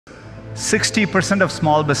60% of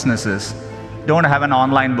small businesses don't have an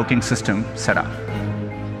online booking system set up.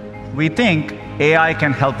 We think AI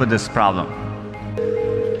can help with this problem.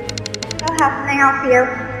 How can I help you?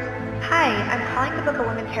 Hi, I'm calling to book a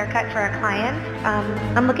women's haircut for a client.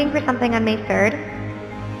 I'm looking for something on May 3rd.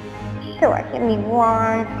 Sure, give me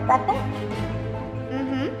 1 second.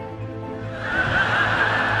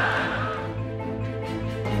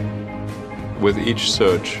 With each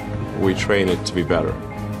search, we train it to be better.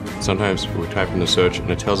 Sometimes we type in the search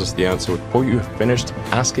and it tells us the answer before you've finished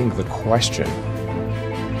asking the question.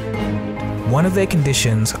 One of their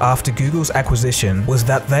conditions after Google's acquisition was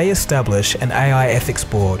that they establish an AI ethics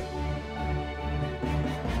board.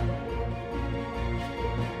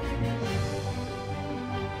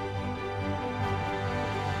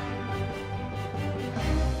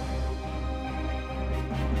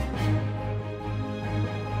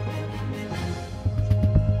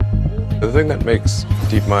 The thing that makes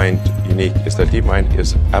DeepMind unique is that DeepMind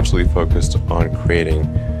is absolutely focused on creating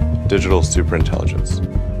digital superintelligence,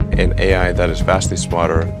 an AI that is vastly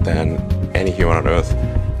smarter than any human on Earth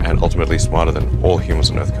and ultimately smarter than all humans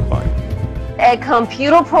on Earth combined. A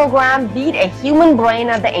computer program beat a human brain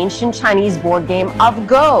at the ancient Chinese board game of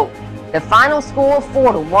Go. The final score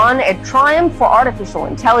 4-1, a triumph for artificial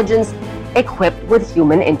intelligence equipped with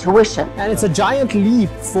human intuition. And it's a giant leap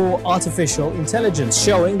for artificial intelligence,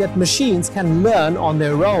 showing that machines can learn on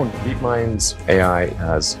their own. DeepMind's AI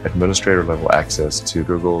has administrator-level access to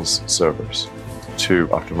Google's servers to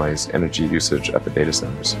optimize energy usage at the data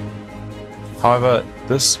centers. However,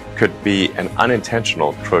 this could be an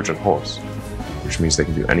unintentional Trojan horse, which means they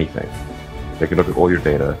can do anything. They can look at all your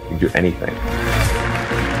data, they can do anything.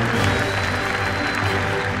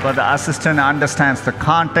 But the assistant understands the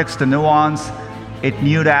context, the nuance. It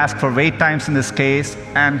knew to ask for wait times in this case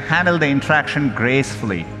and handle the interaction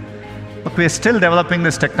gracefully. But we're still developing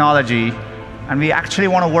this technology, and we actually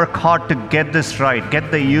want to work hard to get this right, get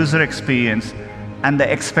the user experience and the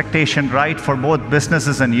expectation right for both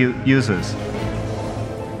businesses and users.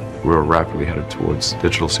 We're rapidly headed towards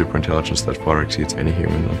digital superintelligence that far exceeds any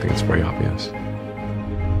human. I think it's very obvious.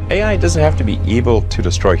 AI doesn't have to be evil to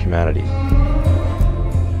destroy humanity.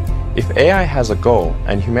 If AI has a goal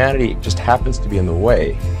and humanity just happens to be in the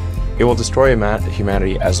way, it will destroy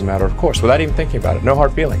humanity as a matter of course, without even thinking about it. No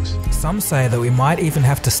hard feelings. Some say that we might even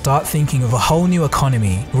have to start thinking of a whole new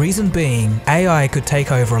economy. Reason being, AI could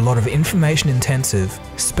take over a lot of information-intensive,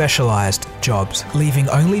 specialized jobs, leaving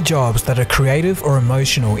only jobs that are creative or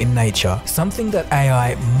emotional in nature, something that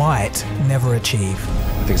AI might never achieve.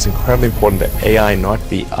 I think it's incredibly important that AI not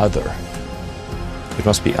be other. It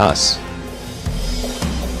must be us.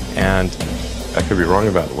 And I could be wrong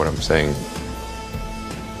about what I'm saying.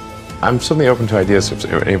 I'm certainly open to ideas if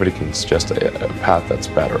anybody can suggest a path that's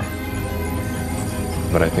better.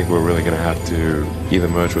 But I think we're really going to have to either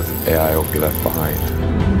merge with AI or be left behind.